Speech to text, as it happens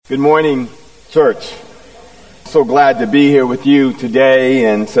Good morning, church. So glad to be here with you today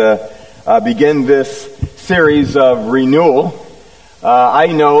and to begin this series of renewal. I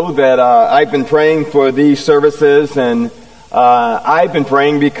know that I've been praying for these services, and I've been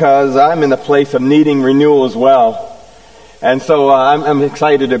praying because I'm in a place of needing renewal as well. And so I'm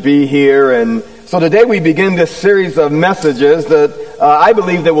excited to be here. And so today we begin this series of messages that I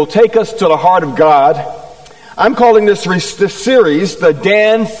believe that will take us to the heart of God. I'm calling this series The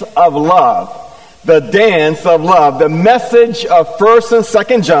Dance of Love. The Dance of Love. The message of 1st and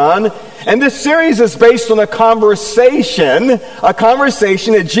 2nd John. And this series is based on a conversation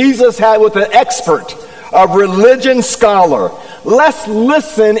that Jesus had with an expert, a religion scholar. Let's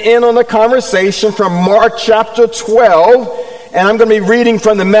listen in on the conversation from Mark chapter 12. And I'm going to be reading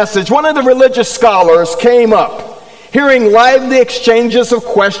from the message. One of the religious scholars came up, hearing lively exchanges of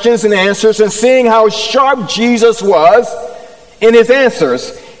questions and answers and seeing how sharp Jesus was in his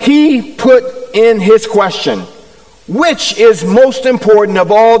answers. He put in his question, which is most important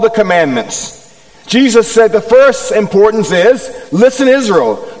of all the commandments? Jesus said the first importance is, listen,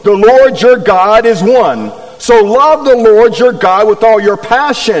 Israel, the Lord your God is one. So love the Lord your God with all your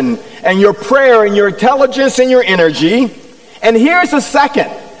passion and your prayer and your intelligence and your energy. And here's the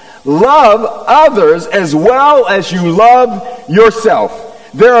second. Love others as well as you love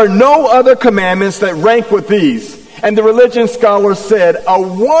yourself. There are no other commandments that rank with these. And the religion scholar said, a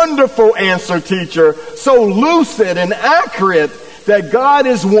wonderful answer, teacher, so lucid and accurate that God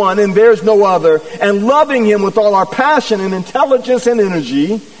is one and there's no other, and loving him with all our passion and intelligence and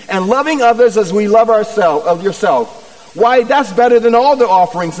energy, and loving others as we love ourselves, of yourself. Why, that's better than all the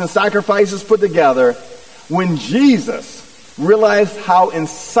offerings and sacrifices put together. When Jesus realized how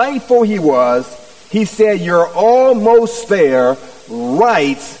insightful he was, he said, you're almost there,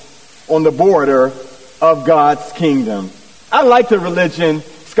 right on the border of God's kingdom. I like the religion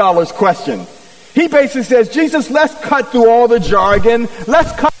scholar's question. He basically says, Jesus, let's cut through all the jargon,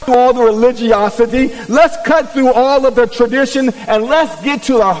 let's cut through all the religiosity, let's cut through all of the tradition, and let's get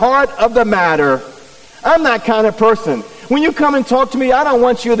to the heart of the matter. I'm that kind of person. When you come and talk to me, I don't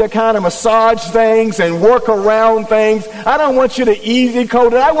want you to kind of massage things and work around things. I don't want you to easy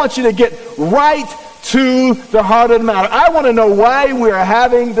code it. I want you to get right to the heart of the matter. I want to know why we're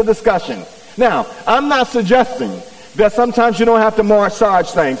having the discussion. Now, I'm not suggesting that sometimes you don't have to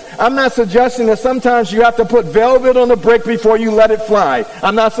massage things. I'm not suggesting that sometimes you have to put velvet on the brick before you let it fly.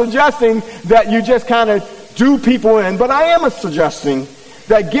 I'm not suggesting that you just kind of do people in. But I am suggesting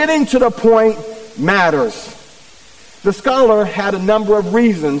that getting to the point matters. The scholar had a number of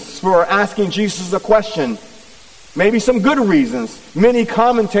reasons for asking Jesus a question. Maybe some good reasons. Many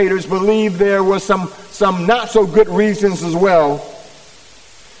commentators believe there were some not so good reasons as well.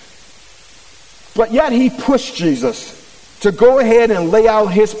 But yet he pushed Jesus to go ahead and lay out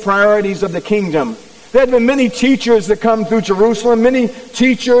his priorities of the kingdom. There had been many teachers that come through Jerusalem, many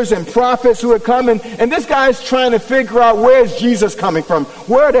teachers and prophets who had come, and this guy's trying to figure out where is Jesus coming from?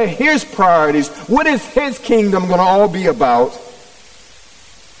 Where are his priorities? What is his kingdom going to all be about?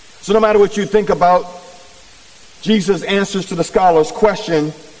 So no matter what you think about Jesus' answers to the scholar's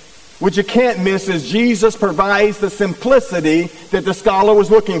question, what you can't miss is Jesus provides the simplicity that the scholar was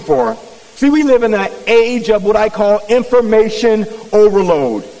looking for. See, we live in an age of what I call information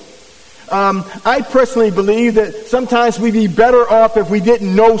overload. I personally believe that sometimes we'd be better off if we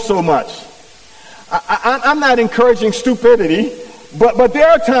didn't know so much. I'm not encouraging stupidity, but there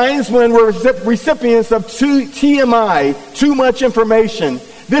are times when we're recipients of TMI, too much information.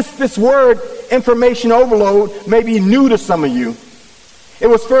 This word, information overload, may be new to some of you. It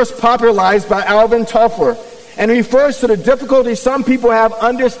was first popularized by Alvin Toffler and refers to the difficulty some people have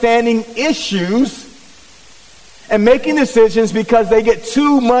understanding issues and making decisions because they get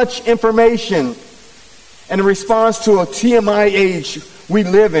too much information. And in response to a TMI age we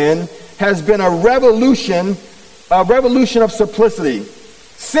live in has been a revolution of simplicity.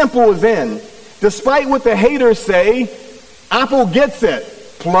 Simple as in. Despite what the haters say, Apple gets it.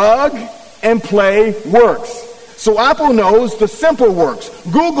 Plug and play works. So Apple knows the simple works.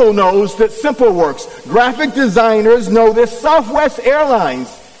 Google knows that simple works. Graphic designers know this. Southwest Airlines.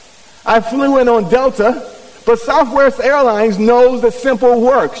 I flew in on Delta. But Southwest Airlines knows that simple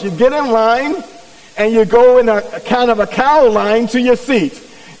works. You get in line and you go in a kind of a cow line to your seat.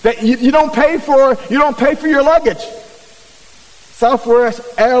 That you don't pay for your luggage. Southwest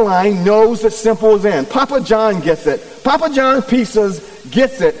Airlines knows that simple is in. Papa John gets it. Papa John's Pizzas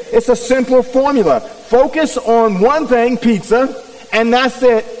gets it. It's a simple formula. Focus on one thing, pizza, and that's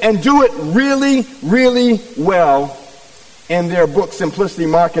it. And do it really, really well. In their book, Simplicity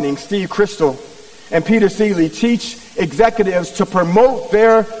Marketing, Steve Crystal and Peter Seeley teach executives to promote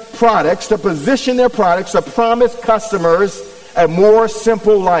their products, to position their products, to promise customers a more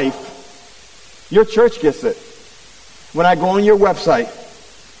simple life. Your church gets it. When I go on your website,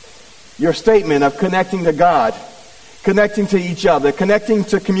 your statement of connecting to God, connecting to each other, connecting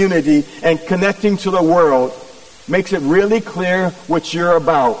to community, and connecting to the world makes it really clear what you're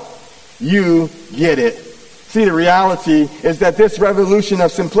about. You get it. See, the reality is that this revolution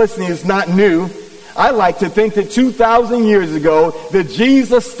of simplicity is not new. I like to think that 2,000 years ago that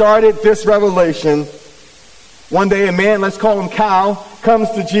Jesus started this revelation. One day a man, let's call him Cal, comes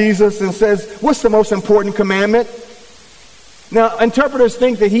to Jesus and says, what's the most important commandment? Now, interpreters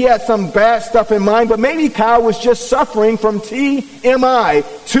think that he had some bad stuff in mind, but maybe Cal was just suffering from TMI,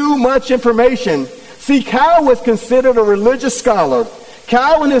 too much information. See, Cal was considered a religious scholar.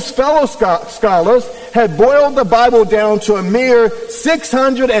 Cal and his fellow scholars had boiled the Bible down to a mere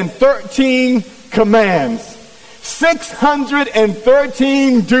 613 commands.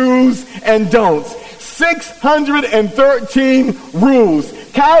 613 do's and don'ts. 613 rules.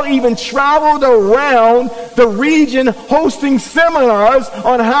 Cal even traveled around the region hosting seminars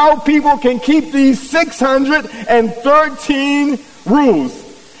on how people can keep these 613 rules.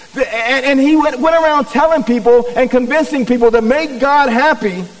 And he went around telling people and convincing people to make God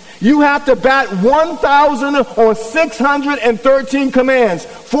happy, you have to bat 1,000 on 613 commands.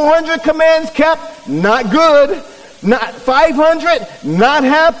 400 commands kept, not good. Not 500, not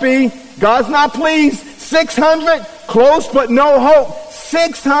happy. God's not pleased. 600, close but no hope.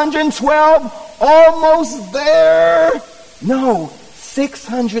 612, almost there. No,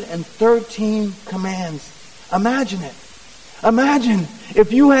 613 commands. Imagine it. Imagine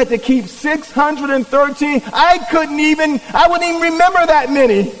if you had to keep 613. I wouldn't even remember that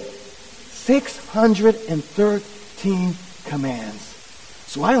many. 613 commands.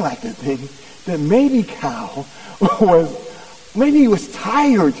 So I like to think that maybe Cal maybe he was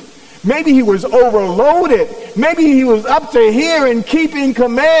tired. Maybe he was overloaded. Maybe he was up to here in keeping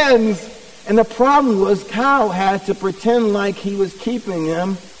commands. And the problem was Cal had to pretend like he was keeping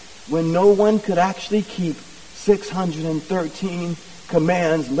them when no one could actually keep 613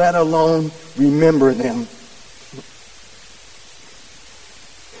 commands, let alone remember them.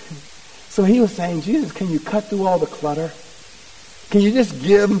 So he was saying, Jesus, can you cut through all the clutter? Can you just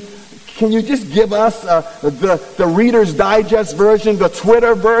give us the Reader's Digest version, the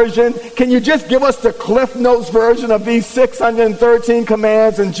Twitter version? Can you just give us the Cliff Notes version of these 613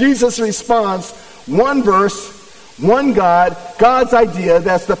 commands? And Jesus' response, one verse, one God, God's idea,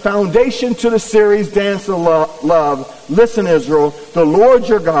 that's the foundation to the series Dance of Love. Listen, Israel, the Lord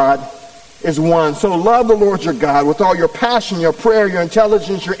your God is one. So love the Lord your God with all your passion, your prayer, your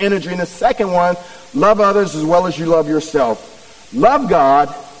intelligence, your energy. And the second one, love others as well as you love yourself. Love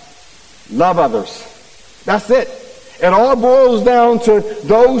God, love others. That's it. It all boils down to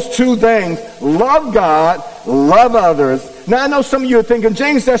those two things. Love God, love others. Now I know some of you are thinking,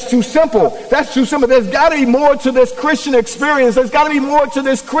 James, that's too simple. That's too simple. There's got to be more to this Christian experience. There's got to be more to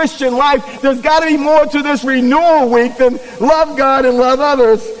this Christian life. There's got to be more to this renewal week than love God and love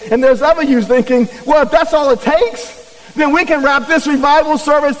others. And there's other you thinking, well, if that's all it takes, then we can wrap this revival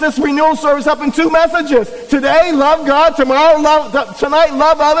service, this renewal service up in two messages. Today, love God. Tonight,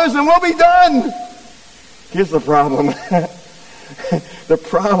 love others, and we'll be done. Here's the problem. The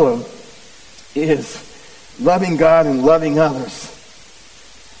problem is loving God and loving others.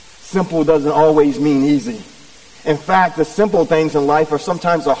 Simple doesn't always mean easy. In fact, the simple things in life are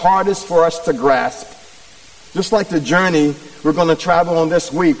sometimes the hardest for us to grasp. Just like the journey we're going to travel on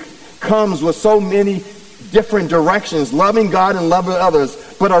this week comes with so many different directions, loving God and loving others.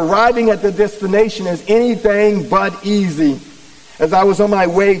 But arriving at the destination is anything but easy. As I was on my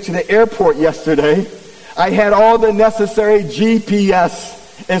way to the airport yesterday, I had all the necessary GPS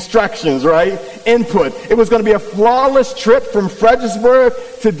instructions, right? Input. It was going to be a flawless trip from Fredericksburg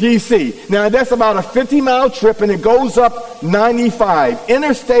to D.C. Now, that's about a 50-mile trip, and it goes up 95,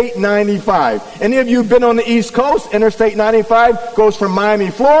 Interstate 95. Any of you have been on the East Coast? Interstate 95 goes from Miami,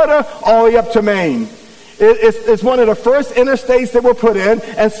 Florida, all the way up to Maine. It's one of the first interstates that were put in,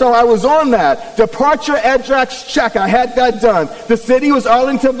 and so I was on that. Departure address check, I had that done. The city was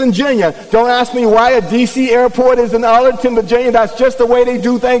Arlington, Virginia. Don't ask me why a D.C. airport is in Arlington, Virginia. That's just the way they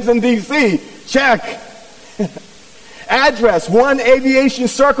do things in D.C. Check. Address, 1 Aviation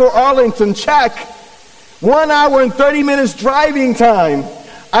Circle, Arlington, check. 1 hour and 30 minutes driving time.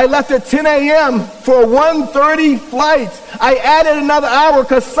 I left at 10 a.m. for a 1:30 flight. I added another hour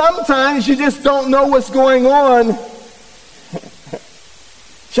because sometimes you just don't know what's going on.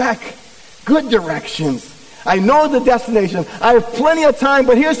 Check. Good directions. I know the destination. I have plenty of time,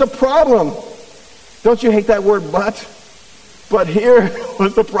 but here's the problem. Don't you hate that word but? But here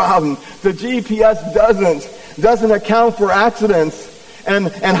was the problem. The GPS doesn't account for accidents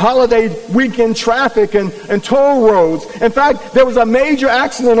and holiday weekend traffic and toll roads. In fact, there was a major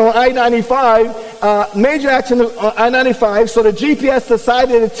accident on I-95, so the GPS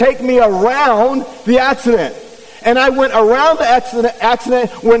decided to take me around the accident. And I went around the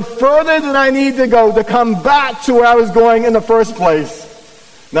accident, went further than I need to go to come back to where I was going in the first place.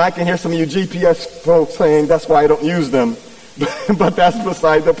 Now I can hear some of you GPS folks saying that's why I don't use them. But that's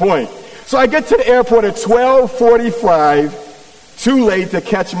beside the point. So I get to the airport at 12:45, too late to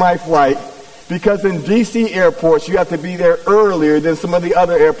catch my flight, because in D.C. airports you have to be there earlier than some of the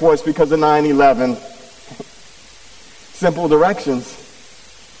other airports because of 9/11. Simple directions.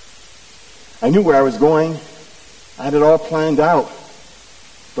 I knew where I was going. I had it all planned out.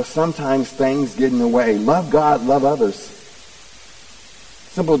 But sometimes things get in the way. Love God, love others.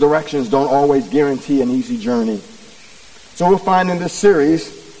 Simple directions don't always guarantee an easy journey. So we'll find in this series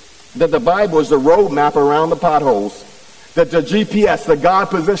that the Bible is the roadmap around the potholes. That the GPS, the God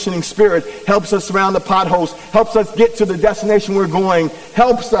positioning spirit, helps us around the potholes, helps us get to the destination we're going,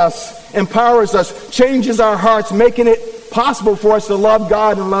 helps us, empowers us, changes our hearts, making it possible for us to love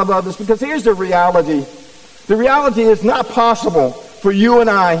God and love others. Because here's the reality. The reality is not possible for you and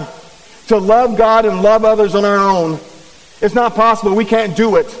I to love God and love others on our own. It's not possible. We can't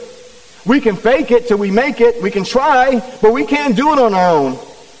do it. We can fake it till we make it. We can try, but we can't do it on our own.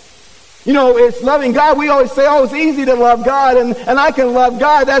 You know, it's loving God. We always say, oh, it's easy to love God, and I can love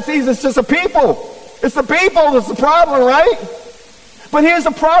God. That's easy. It's just the people. It's the people that's the problem, right? But here's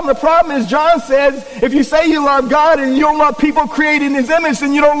the problem. The problem is, John says, if you say you love God and you don't love people created in his image,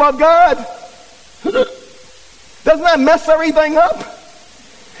 then you don't love God. Doesn't that mess everything up?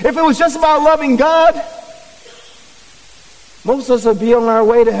 If it was just about loving God, most of us would be on our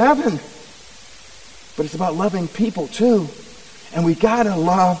way to heaven. But it's about loving people too. And we gotta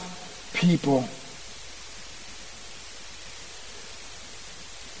love people.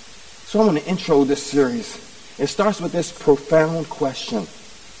 So I want to intro this series. It starts with this profound question.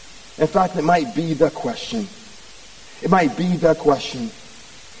 In fact, it might be the question. It might be the question.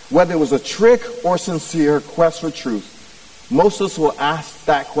 Whether it was a trick or sincere quest for truth, most of us will ask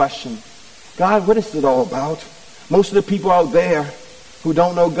that question. God, what is it all about? Most of the people out there who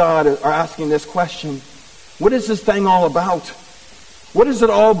don't know God are asking this question. What is this thing all about? What does it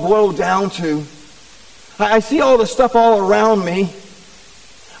all boil down to? I see all the stuff all around me.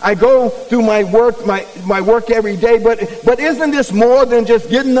 I go through my work every day, but isn't this more than just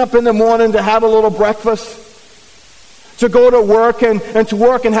getting up in the morning to have a little breakfast? To go to work and to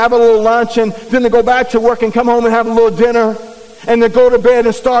work and have a little lunch, and then to go back to work and come home and have a little dinner, and to go to bed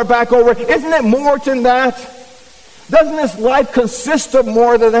and start back over. Isn't it more than that? Doesn't this life consist of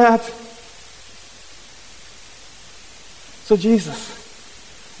more than that? So Jesus,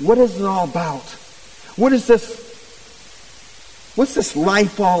 what is it all about? What's this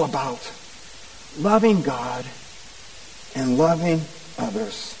life all about? Loving God and loving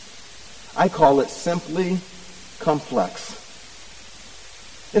others. I call it simply complex.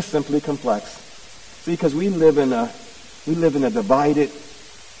 It's simply complex. See, because we live in a divided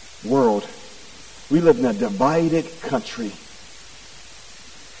world. We live in a divided country.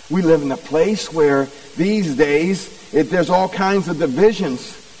 We live in a place where these days there's all kinds of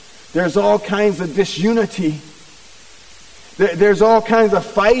divisions. There's all kinds of disunity. There's all kinds of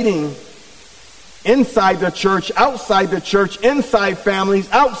fighting inside the church, outside the church, inside families,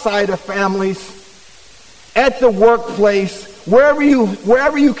 outside of families, at the workplace,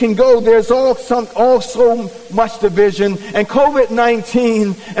 wherever you can go. There's all so much division, and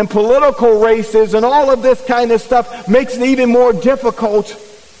COVID-19 and political races and all of this kind of stuff makes it even more difficult.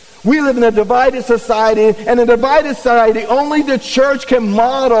 We live in a divided society, and in a divided society, only the church can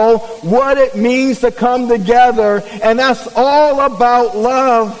model what it means to come together, and that's all about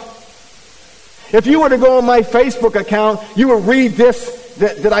love. If you were to go on my Facebook account, you would read this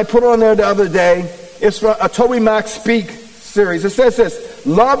that I put on there the other day. It's from a Toby Mac Speak series. It says this: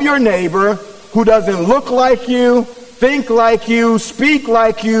 love your neighbor who doesn't look like you, think like you, speak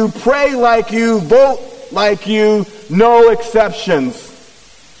like you, pray like you, vote like you, no exceptions.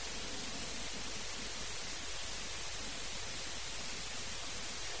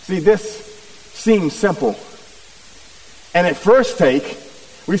 See, this seems simple. And at first take,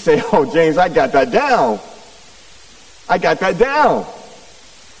 we say, oh, James, I got that down. I got that down.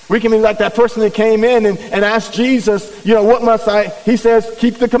 We can be like that person that came in and asked Jesus, what must I? He says,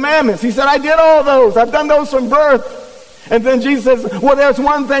 keep the commandments. He said, I did all those. I've done those from birth. And then Jesus says, well, there's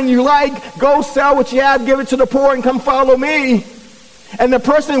one thing you like. Go sell what you have, give it to the poor, and come follow me. and the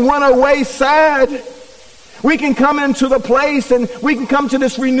person went away sad, we can come into the place and we can come to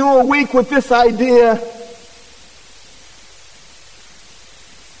this renewal week with this idea.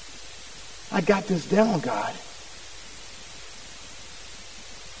 I got this down, God.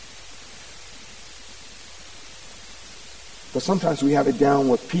 But sometimes we have it down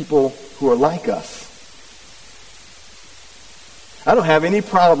with people who are like us. I don't have any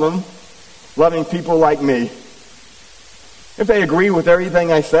problem loving people like me if they agree with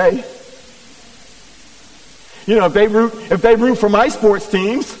everything I say. You know, if they root for my sports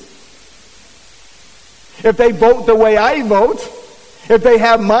teams, if they vote the way I vote, if they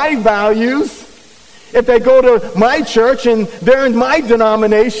have my values, if they go to my church and they're in my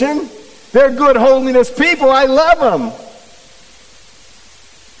denomination, they're good holiness people, I love them.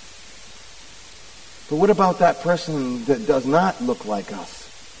 But what about that person that does not look like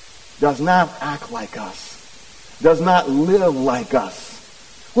us, does not act like us, does not live like us?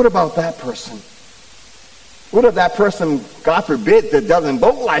 What about that person? What if that person, God forbid, that doesn't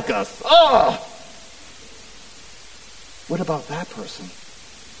vote like us? Oh! What about that person?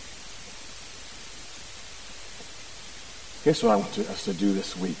 Here's what I want us to do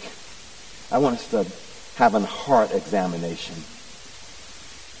this week. I want us to have a heart examination.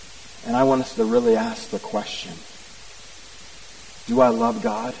 And I want us to really ask the question, do I love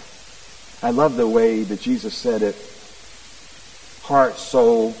God? I love the way that Jesus said it, heart,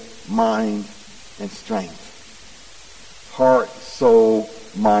 soul, mind, and strength. Heart, soul,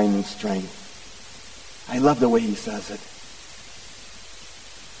 mind, and strength. I love the way he says it.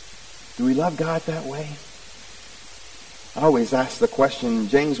 Do we love God that way? I always ask the question,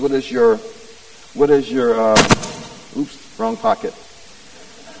 James, what is your oops, wrong pocket.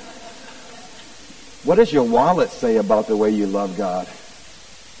 What does your wallet say about the way you love God?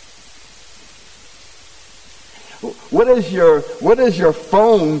 What does your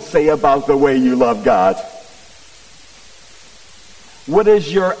phone say about the way you love God? What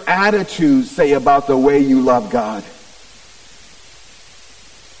does your attitude say about the way you love God?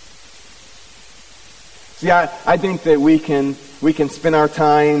 See, I think that we can spend our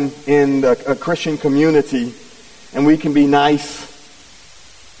time in a Christian community and we can be nice.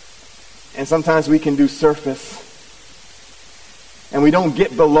 And sometimes we can do surface. And we don't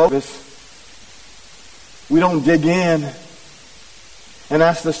get below this. We don't dig in and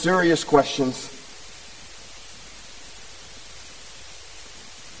ask the serious questions.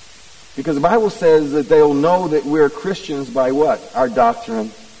 Because the Bible says that they'll know that we're Christians by what? Our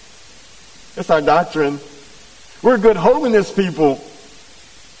doctrine. It's our doctrine. We're good holiness people.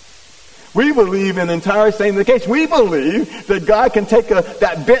 We believe in entire sanctification. We believe that God can take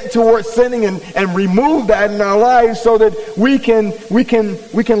that bent towards sinning and remove that in our lives so that we can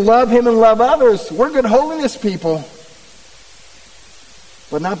love Him and love others. We're good holiness people.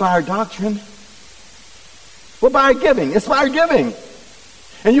 But not by our doctrine. But by our giving. It's by our giving.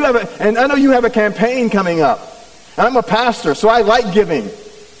 And I know you have a campaign coming up. And I'm a pastor, so I like giving.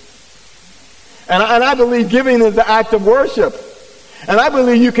 And I believe giving is the act of worship. And I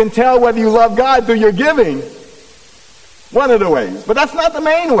believe you can tell whether you love God through your giving. One of the ways. But that's not the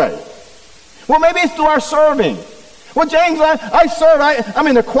main way. Well, maybe it's through our serving. Well, James, I serve. I'm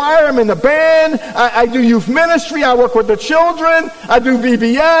in the choir. I'm in the band. I do youth ministry. I work with the children. I do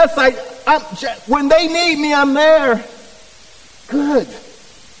VBS. When they need me, I'm there. Good.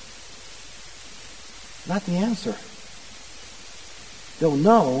 Not the answer. They'll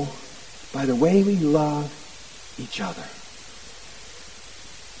know by the way we love each other.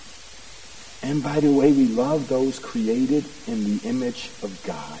 And by the way we love those created in the image of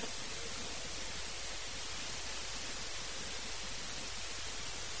God.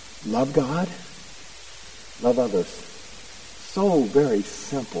 Love God, love others. So very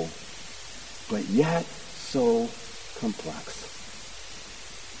simple, but yet so complex.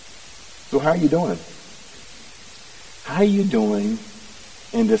 So how are you doing? How are you doing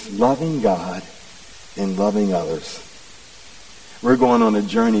in this loving God and loving others? We're going on a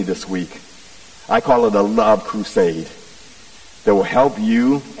journey this week. I call it a love crusade that will help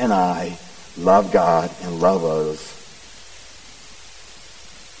you and I love God and love others.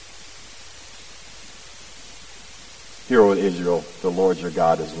 Hear, O Israel, the Lord your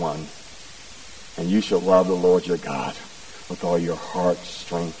God is one. And you shall love the Lord your God with all your heart,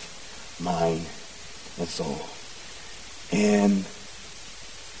 strength, mind, and soul. And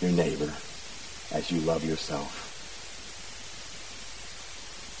your neighbor as you love yourself.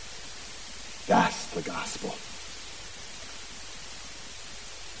 That's the gospel.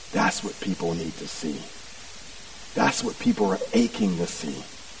 That's what people need to see. That's what people are aching to see.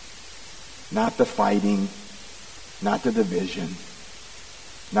 Not the fighting, not the division,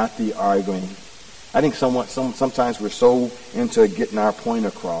 not the arguing. I think sometimes we're so into getting our point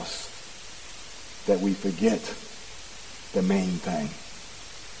across that we forget the main thing.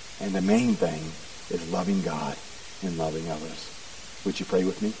 And the main thing is loving God and loving others. Would you pray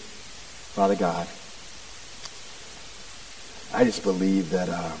with me? Father God, I just believe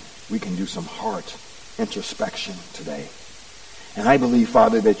that we can do some heart introspection today. And I believe,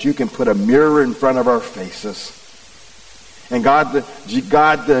 Father, that you can put a mirror in front of our faces. And God, the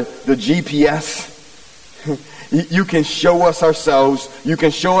GPS, you can show us ourselves. You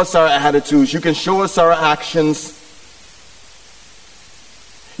can show us our attitudes. You can show us our actions.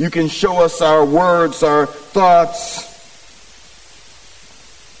 You can show us our words, our thoughts.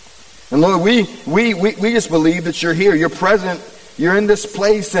 And Lord, we just believe that you're here. You're present. You're in this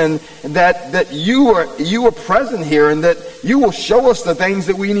place, and that you are present here, and that you will show us the things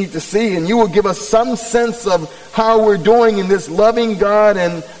that we need to see, and you will give us some sense of how we're doing in this loving God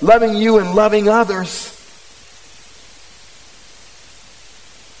and loving you and loving others.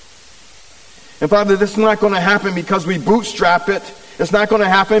 And Father, this is not going to happen because we bootstrap it. It's not going to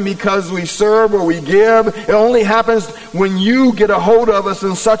happen because we serve or we give. It only happens when you get a hold of us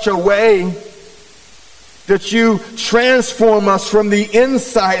in such a way that you transform us from the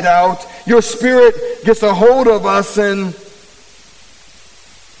inside out. Your Spirit gets a hold of us and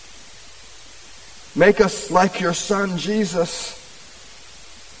make us like your Son, Jesus.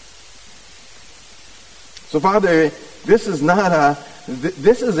 So, Father, this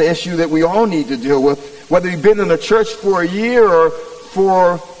is an issue that we all need to deal with, whether you've been in the church for a year or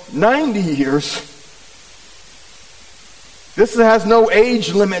for 90 years. This has no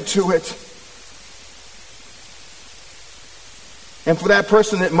age limit to it. And for that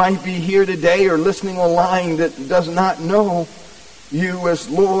person that might be here today or listening online that does not know you as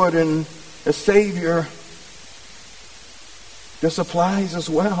Lord and as Savior, this applies as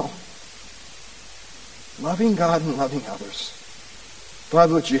well. Loving God and loving others.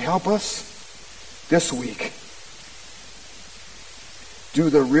 Father, would you help us this week do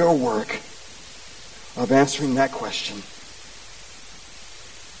the real work of answering that question.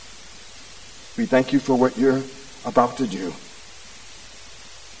 We thank you for what you're about to do.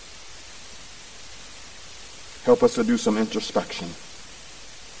 Help us to do some introspection.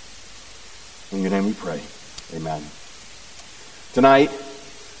 In your name we pray. Amen. Tonight,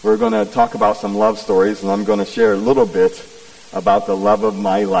 we're going to talk about some love stories, and I'm going to share a little bit about the love of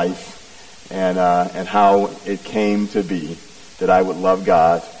my life and how it came to be that I would love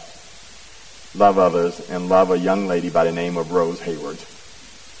God, love others, and love a young lady by the name of Rose Hayward.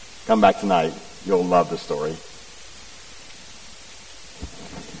 Come back tonight. You'll love the story.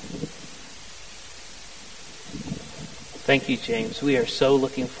 Thank you, James. We are so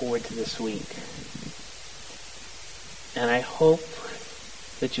looking forward to this week. And I hope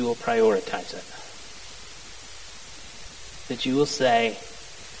that you will prioritize it. That you will say,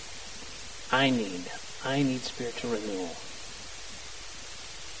 I need spiritual renewal.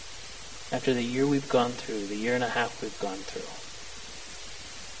 After the year we've gone through, the year and a half we've gone through,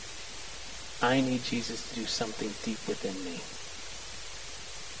 I need Jesus to do something deep within me.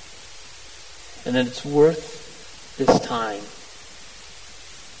 And that it's worth this time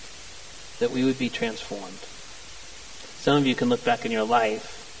that we would be transformed. Some of you can look back in your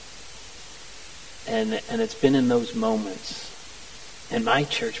life and it's been in those moments. In my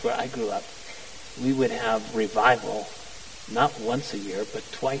church where I grew up, we would have revival not once a year, but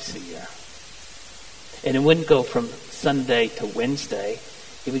twice a year. And it wouldn't go from Sunday to Wednesday.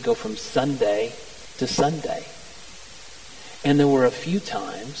 It would go from Sunday to Sunday. And there were a few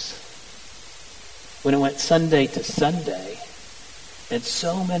times when it went Sunday to Sunday, and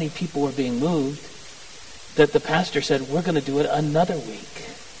so many people were being moved that the pastor said, we're going to do it another week.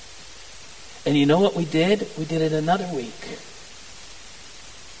 And you know what we did? We did it another week.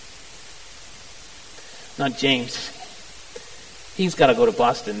 Now, James, he's got to go to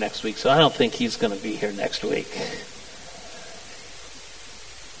Boston next week, so I don't think he's going to be here next week.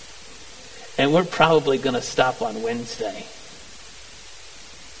 And we're probably going to stop on Wednesday.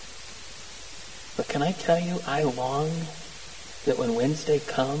 But can I tell you, I long that when Wednesday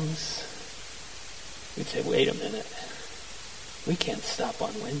comes, we'd say, wait a minute. We can't stop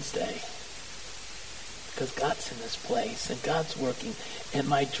on Wednesday. Because God's in this place, and God's working. And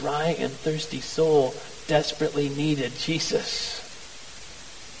my dry and thirsty soul desperately needed Jesus.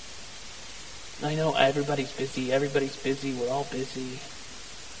 I know everybody's busy, we're all busy.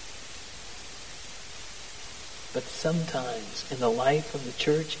 But sometimes in the life of the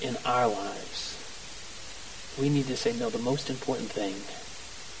church, in our lives, we need to say, no, the most important thing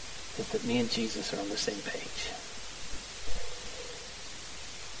is that me and Jesus are on the same page.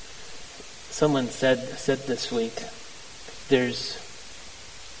 Someone said this week, there's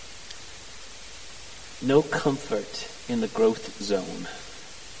no comfort in the growth zone.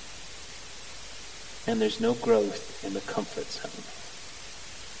 And there's no growth in the comfort zone.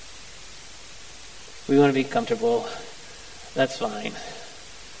 We want to be comfortable. That's fine.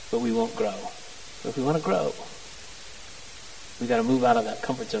 But we won't grow. But if we want to grow, we got to move out of that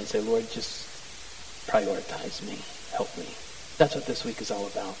comfort zone and say, Lord, just prioritize me. Help me. That's what this week is all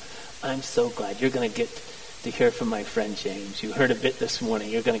about. I'm so glad you're going to get to hear from my friend James. You heard a bit this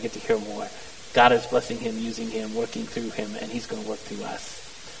morning. You're going to get to hear more. God is blessing him, using him, working through him, and he's going to work through us.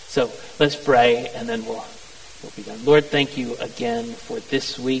 So let's pray, and then we'll be done. Lord, thank you again for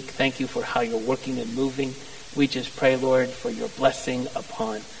this week. Thank you for how you're working and moving. We just pray, Lord, for your blessing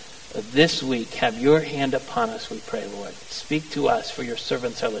upon this week. Have your hand upon us, we pray, Lord. Speak to us, for your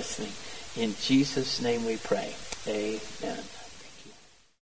servants are listening. In Jesus' name we pray. Amen.